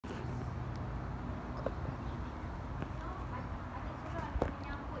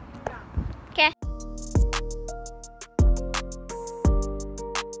Okay.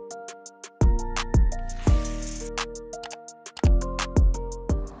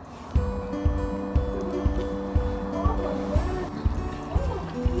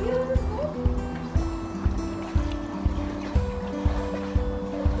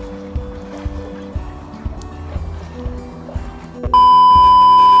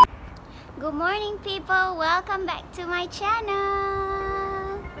 Good morning, people. Welcome back to my channel.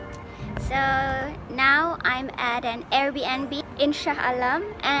 So now I'm at an Airbnb in Shah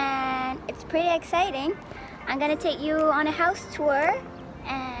and it's pretty exciting. I'm gonna take you on a house tour,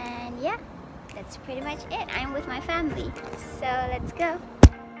 and yeah, that's pretty much it. I'm with my family, so let's go.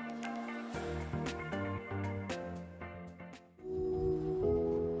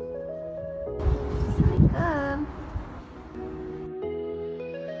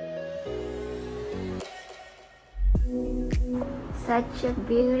 Such a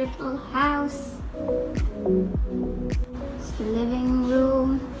beautiful house. It's the living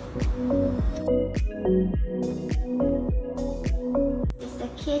room. It's the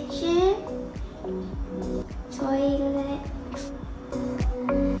kitchen, toilet.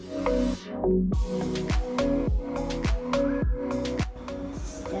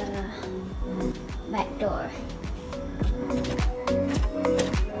 It's the back door.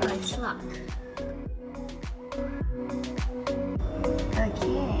 Oh, it's locked.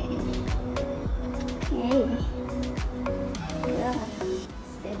 Okay. Good.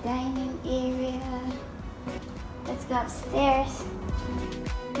 It's the dining area. Let's go upstairs.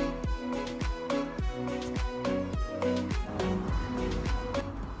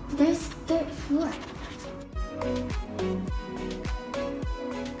 There's third floor.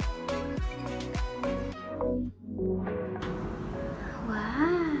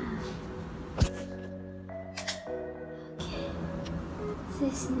 Wow. Okay.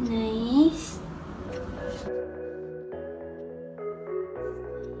 This is nice.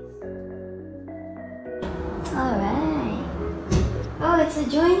 Alright. Oh, it's a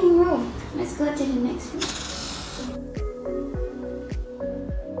joining room. Let's go to the next room.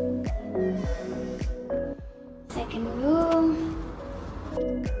 Second room.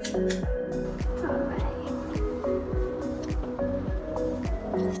 Alright.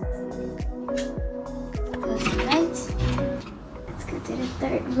 Go to the right. Let's go to the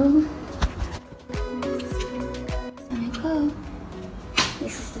third room. Go.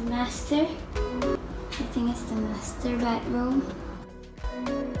 This is the master. I think it's the master bedroom.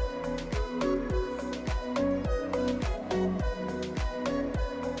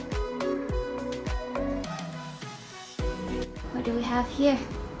 What do we have here?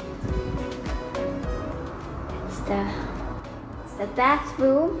 It's the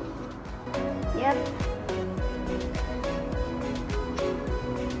bathroom. Yep.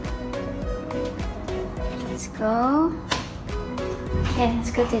 Let's go. Okay,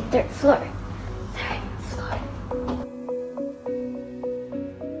 let's go to the third floor. Third floor.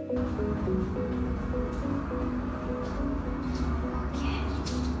 Okay.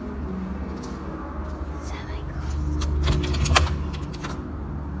 So I go.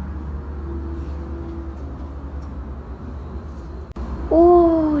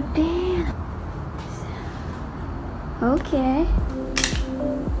 Oh, damn. Okay.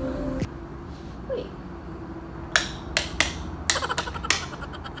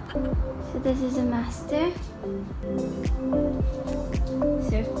 So this is a master.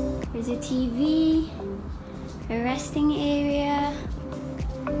 So there's a TV, a resting area.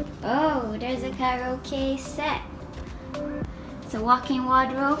 Oh, there's a karaoke set. It's a walk-in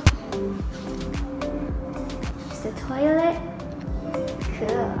wardrobe. There's the toilet.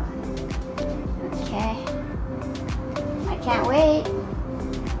 Cool. Okay. I can't wait.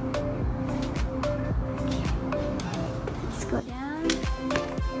 Let's go down.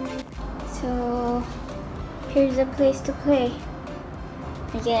 So here's a place to play,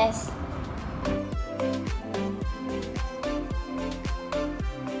 I guess.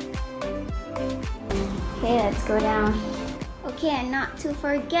 Okay, let's go down. Okay, and not to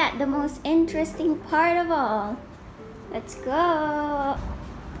forget the most interesting part of all. Let's go.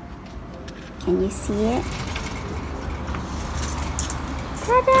 Can you see it?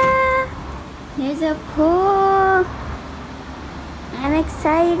 Ta-da! There's a pool. I'm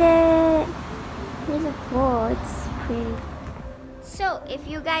excited. There's a pool. It's pretty. So if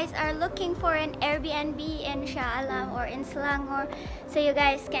you guys are looking for an Airbnb in Shah Alam or in Selangor, so you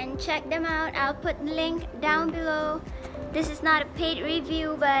guys can check them out. I'll put the link down below. This is not a paid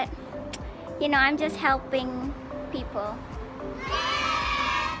review, but you know, I'm just helping people.